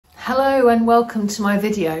Hello and welcome to my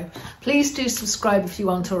video. Please do subscribe if you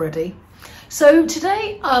aren't already. So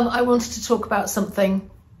today I wanted to talk about something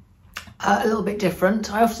a little bit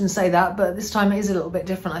different. I often say that, but this time it is a little bit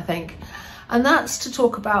different, I think. And that's to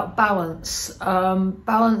talk about balance.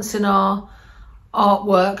 Balance in our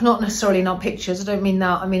artwork, not necessarily in our pictures. I don't mean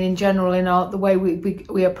that. I mean in general in the way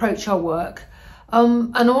we approach our work.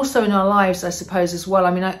 And also in our lives, I suppose, as well.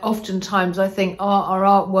 I mean, oftentimes I think our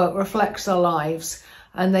artwork reflects our lives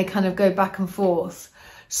and they kind of go back and forth.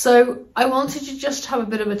 So I wanted to just have a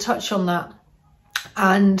bit of a touch on that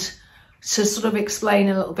and to sort of explain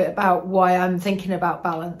a little bit about why I'm thinking about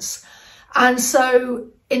balance. And so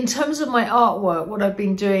in terms of my artwork, what I've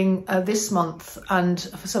been doing this month and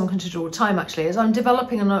for some considerable time actually is I'm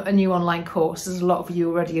developing a new online course, as a lot of you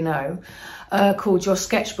already know, called Your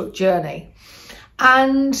Sketchbook Journey.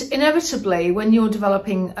 And inevitably, when you're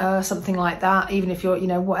developing something like that, even if you're,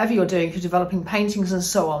 whatever you're doing, if you're developing paintings and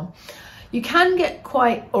so on, you can get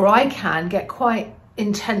quite, or I can get quite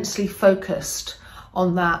intensely focused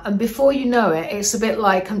on that. And before you know it, it's a bit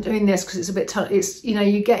like I'm doing this because it's a bit,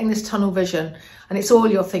 you're getting this tunnel vision and it's all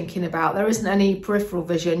you're thinking about. There isn't any peripheral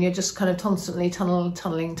vision. You're just kind of constantly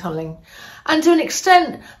tunneling. And to an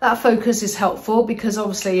extent, that focus is helpful because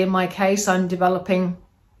obviously in my case, I'm developing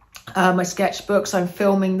my sketchbooks, I'm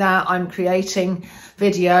filming that, I'm creating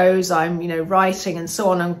videos, I'm writing and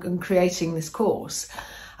so on, and creating this course,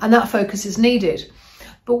 and that focus is needed.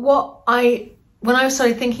 But when I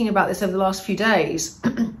started thinking about this over the last few days,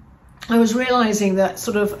 I was realizing that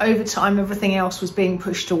sort of over time everything else was being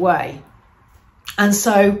pushed away, and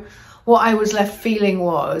so what I was left feeling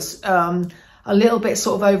was a little bit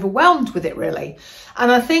sort of overwhelmed with it, really.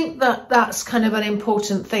 And I think that that's kind of an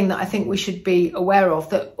important thing that I think we should be aware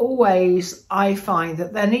of, that always I find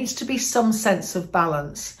that there needs to be some sense of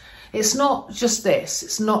balance. It's not just this,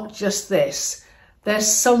 it's not just this. There's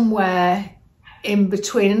somewhere in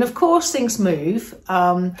between. And of course things move,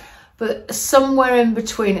 but somewhere in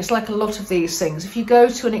between, it's like a lot of these things. If you go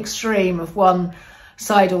to an extreme of one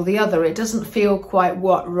side or the other, it doesn't feel quite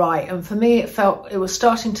right. And for me, it was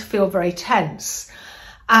starting to feel very tense.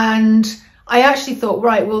 And I actually thought,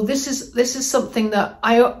 right, well, this is something that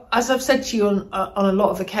as I've said to you on a lot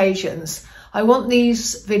of occasions, I want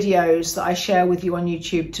these videos that I share with you on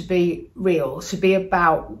YouTube to be real, to be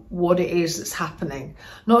about what it is that's happening,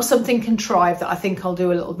 not something contrived that I think I'll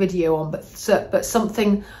do a little video on, but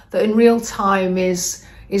something that in real time is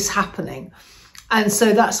happening. And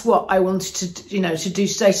so that's what I wanted to do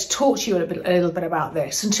today, to talk to you a little bit about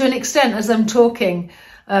this. And to an extent, as I'm talking,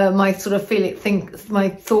 my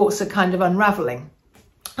thoughts are kind of unraveling.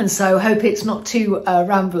 And so I hope it's not too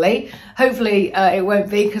rambly. Hopefully it won't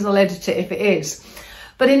be, because I'll edit it if it is.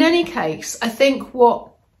 But in any case, I think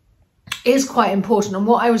what is quite important and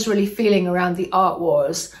what I was really feeling around the art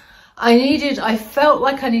was I felt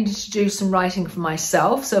like I needed to do some writing for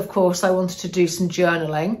myself. So of course I wanted to do some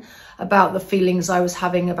journaling about the feelings I was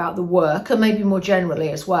having about the work, and maybe more generally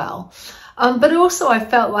as well. But also I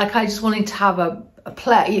felt like I just wanted to have a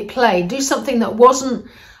play, do something that wasn't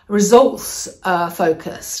results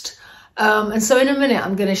focused. And so in a minute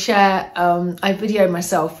I'm going to share, I videoed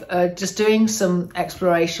myself just doing some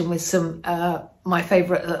exploration with some, my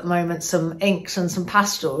favourite at the moment, some inks and some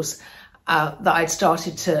pastels that I'd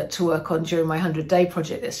started to work on during my 100-day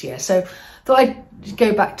project this year. So thought I'd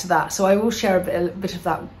go back to that. So I will share a bit of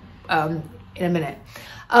that in a minute.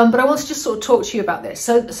 But I want to just sort of talk to you about this.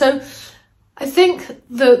 So I think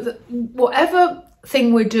whatever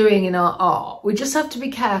thing we're doing in our art, we just have to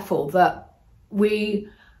be careful that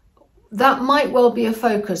that might well be a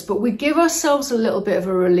focus, but we give ourselves a little bit of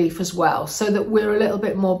a relief as well, so that we're a little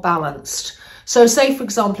bit more balanced. So say, for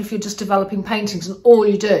example, if you're just developing paintings and all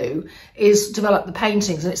you do is develop the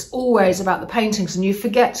paintings and it's always about the paintings, and you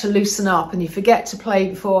forget to loosen up and you forget to play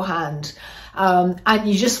beforehand, and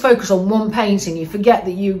you just focus on one painting, you forget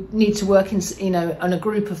that you need to work in a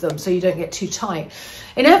group of them so you don't get too tight.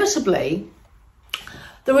 Inevitably,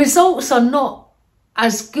 the results are not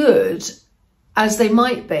as good as they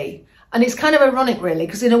might be. And it's kind of ironic, really,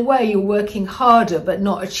 because in a way you're working harder but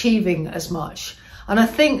not achieving as much. And I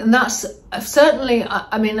think, and that's certainly,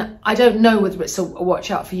 I mean, I don't know whether it's a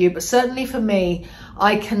watch out for you, but certainly for me,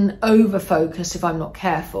 I can over focus if I'm not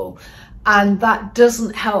careful. And that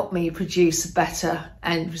doesn't help me produce a better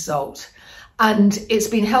end result. And it's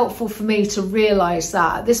been helpful for me to realise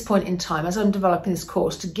that at this point in time, as I'm developing this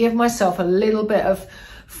course, to give myself a little bit of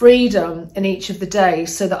freedom in each of the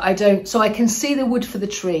days so that I can see the wood for the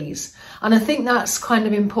trees. And I think that's kind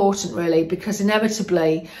of important, really, because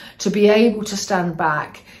inevitably to be able to stand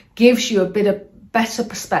back gives you a bit of better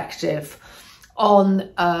perspective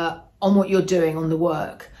on what you're doing, on the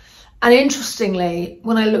work. And interestingly,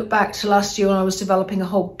 when I look back to last year when I was developing a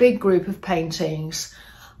whole big group of paintings,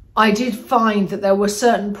 I did find that there were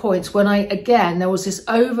certain points when there was this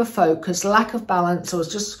over focus, lack of balance. I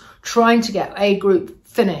was just trying to get a group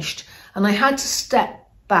finished, and I had to step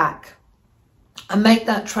back and make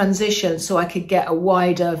that transition so I could get a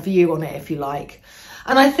wider view on it, if you like.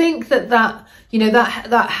 And I think that you know,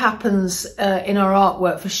 that happens in our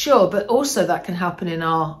artwork for sure, but also that can happen in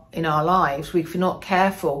our lives. If you're not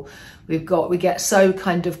careful, we get so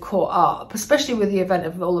kind of caught up, especially with the event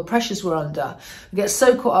of all the pressures we're under. We get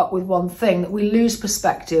so caught up with one thing that we lose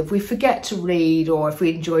perspective. We forget to read, or if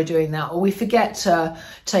we enjoy doing that, or we forget to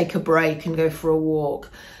take a break and go for a walk.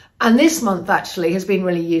 And this month actually has been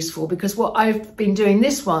really useful, because what I've been doing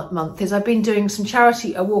this month is I've been doing some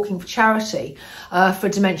walking for charity for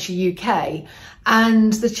Dementia UK.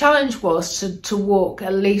 And the challenge was to walk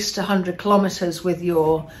at least 100 kilometres with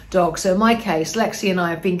your dog. So in my case, Lexi and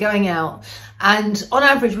I have been going out, and on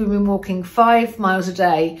average we've been walking 5 miles a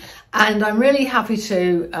day. And I'm really happy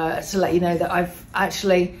to let you know that I've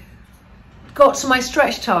actually got to my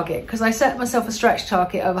stretch target, because I set myself a stretch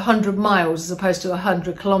target of 100 miles as opposed to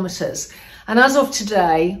 100 kilometres. And as of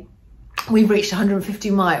today, we've reached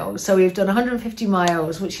 150 miles. So we've done 150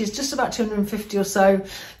 miles, which is just about 250 or so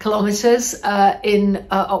kilometres in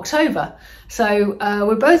October. So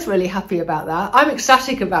we're both really happy about that. I'm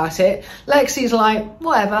ecstatic about it. Lexi's like,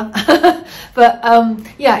 whatever. But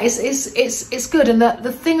yeah, it's good. And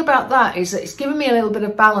the thing about that is that it's given me a little bit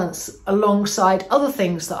of balance alongside other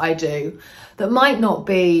things that I do that might not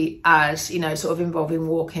be as, you know, sort of involving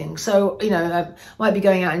walking. So, you know, I might be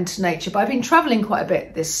going out into nature, but I've been traveling quite a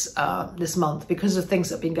bit this month because of things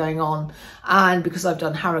that have been going on, and because I've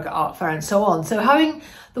done Harrogate Art Fair and so on. So having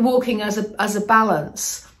the walking as a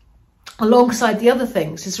balance alongside the other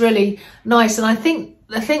things is really nice. And I think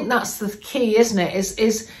that's the key, isn't it?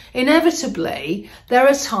 Is inevitably there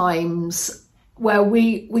are times where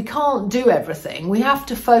we can't do everything. We have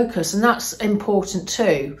to focus, and that's important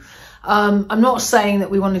too. I'm not saying that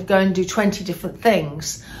we want to go and do 20 different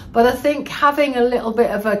things, but I think having a little bit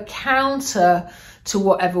of a counter to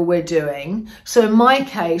whatever we're doing. So in my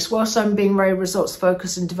case, whilst I'm being very results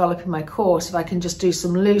focused and developing my course, if I can just do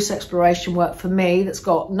some loose exploration work for me that's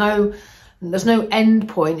got there's no end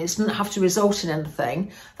point, it doesn't have to result in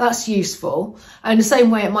anything, that's useful. And the same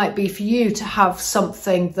way it might be for you to have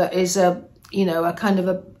something that is a kind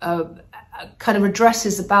of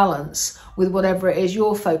addresses the balance with whatever it is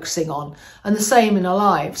you're focusing on, and the same in our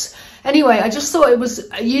lives. Anyway, I just thought it was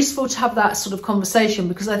useful to have that sort of conversation,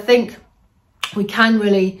 because I think we can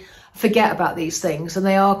really forget about these things, and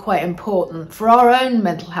they are quite important for our own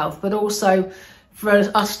mental health, but also for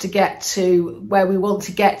us to get to where we want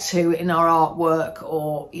to get to in our artwork,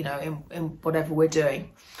 or, you know, in whatever we're doing.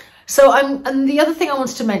 So and the other thing I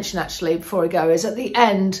wanted to mention actually before I go is at the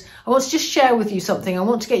end, I want to just share with you something. I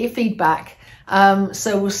want to get your feedback.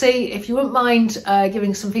 So we'll see if you wouldn't mind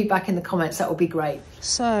giving some feedback in the comments, that would be great.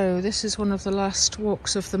 So this is one of the last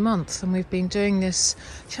walks of the month, and we've been doing this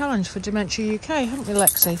challenge for Dementia UK, haven't we,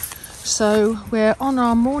 Lexi? So we're on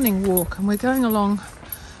our morning walk, and we're going along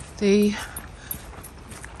the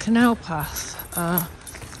canal path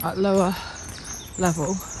at lower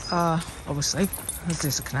level, obviously, as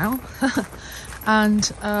there's a canal. And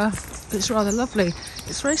it's rather lovely.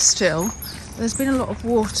 It's very still. There's been a lot of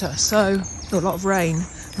water, so a lot of rain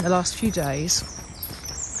in the last few days.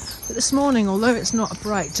 But this morning, although it's not a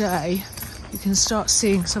bright day, you can start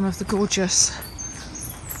seeing some of the gorgeous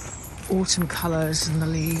autumn colours and the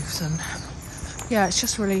leaves, and yeah, it's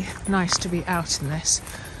just really nice to be out in this.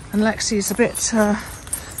 And Lexi's a bit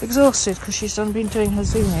exhausted because she's been doing her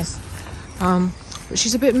zoomies, but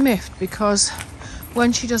she's a bit miffed because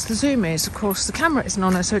when she does the zoomies, of course the camera isn't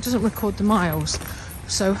on her, so it doesn't record the miles.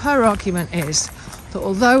 So her argument is that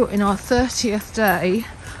although in our 30th day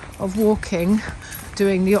of walking,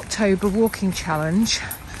 doing the October walking challenge,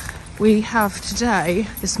 we have today,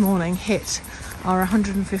 this morning, hit our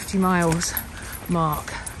 150 miles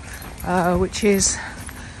mark, which is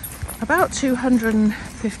about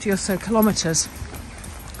 250 or so kilometres.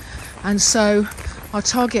 And so our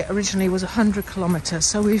target originally was 100 kilometres.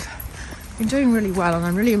 So we've been doing really well, and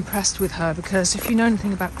I'm really impressed with her, because if you know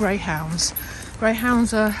anything about greyhounds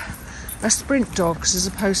are sprint dogs as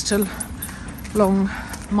opposed to long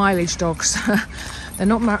mileage dogs.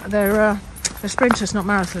 They're sprinters, not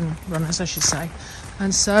marathon runners, I should say.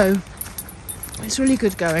 And so it's really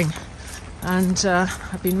good going, and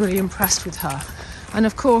I've been really impressed with her. And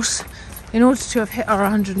of course, in order to have hit our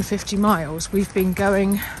 150 miles, we've been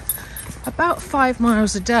going about 5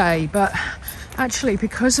 miles a day, but actually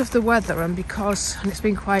because of the weather and it's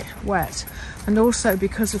been quite wet, and also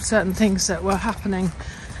because of certain things that were happening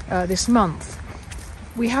this month.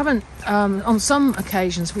 We haven't, on some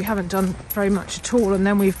occasions, we haven't done very much at all, and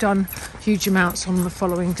then we've done huge amounts on the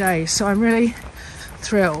following day. So I'm really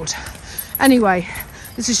thrilled. Anyway,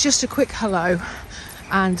 this is just a quick hello,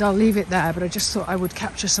 and I'll leave it there, but I just thought I would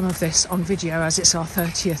capture some of this on video as it's our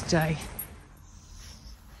 30th day.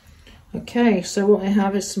 Okay, so what I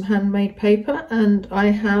have is some handmade paper, and I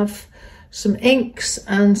have some inks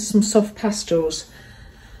and some soft pastels,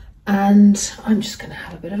 and I'm just going to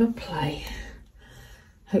have a bit of a play.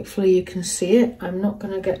 Hopefully you can see it. I'm not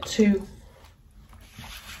going to get too...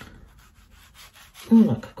 Oh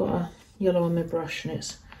look, I've got a yellow on my brush and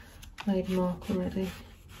it's made mark already.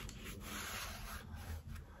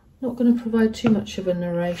 Not going to provide too much of a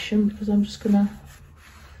narration because I'm just going to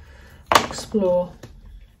explore.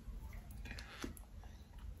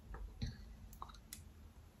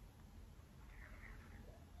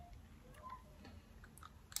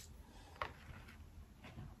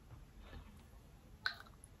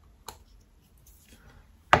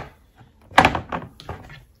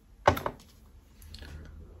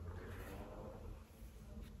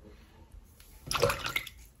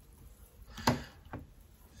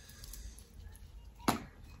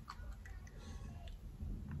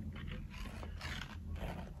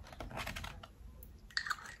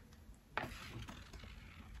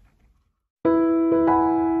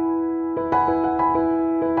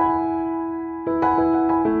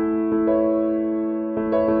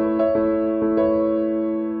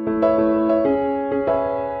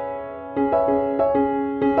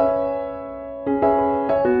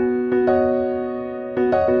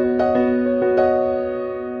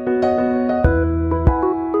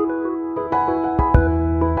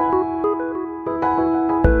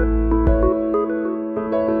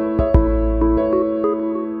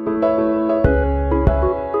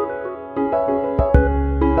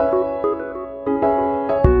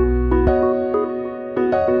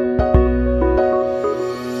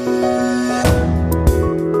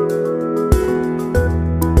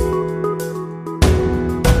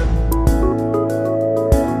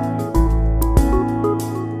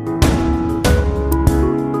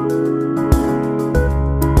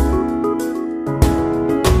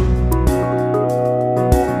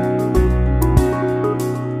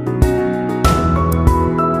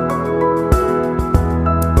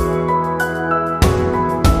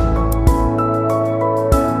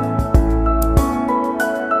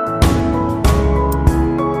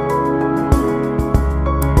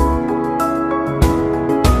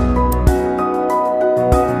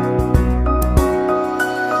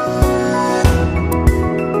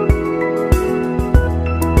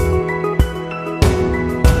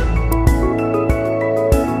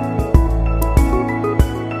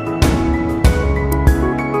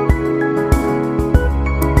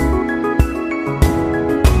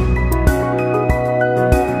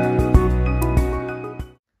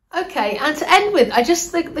 Okay, and to end with,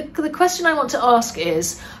 the question I want to ask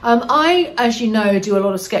is, I, as you know, do a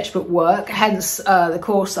lot of sketchbook work, hence the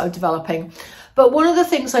course I'm developing. But one of the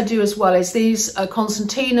things I do as well is these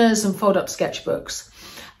concertinas and fold-up sketchbooks.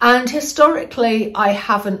 And historically, I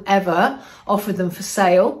haven't ever offered them for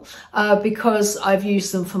sale because I've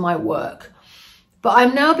used them for my work. But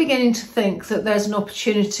I'm now beginning to think that there's an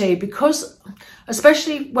opportunity because,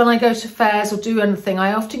 especially when I go to fairs or do anything,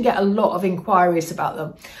 I often get a lot of inquiries about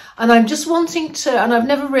them. And I'm just wanting to, and I've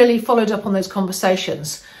never really followed up on those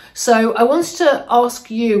conversations. So I wanted to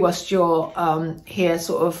ask you, whilst you're here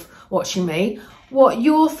sort of watching me, what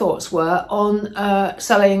your thoughts were on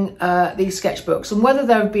selling these sketchbooks and whether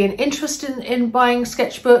there would be an interest in buying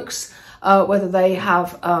sketchbooks, whether they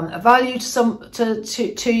have a value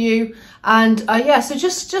to you. And yeah, so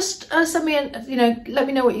just send me let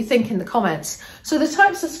me know what you think in the comments. So the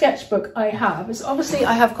types of sketchbook I have is obviously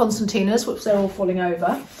I have concertinas, which they're all falling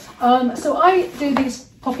over. So I do these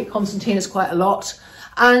pocket concertinas quite a lot,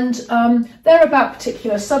 and they're about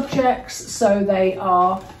particular subjects, so they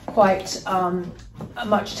are quite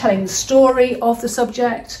much telling the story of the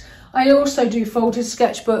subject. I also do folded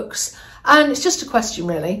sketchbooks, and it's just a question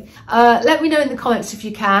really. Let me know in the comments if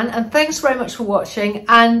you can, and thanks very much for watching,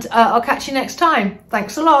 and I'll catch you next time.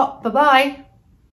 Thanks a lot. Bye bye.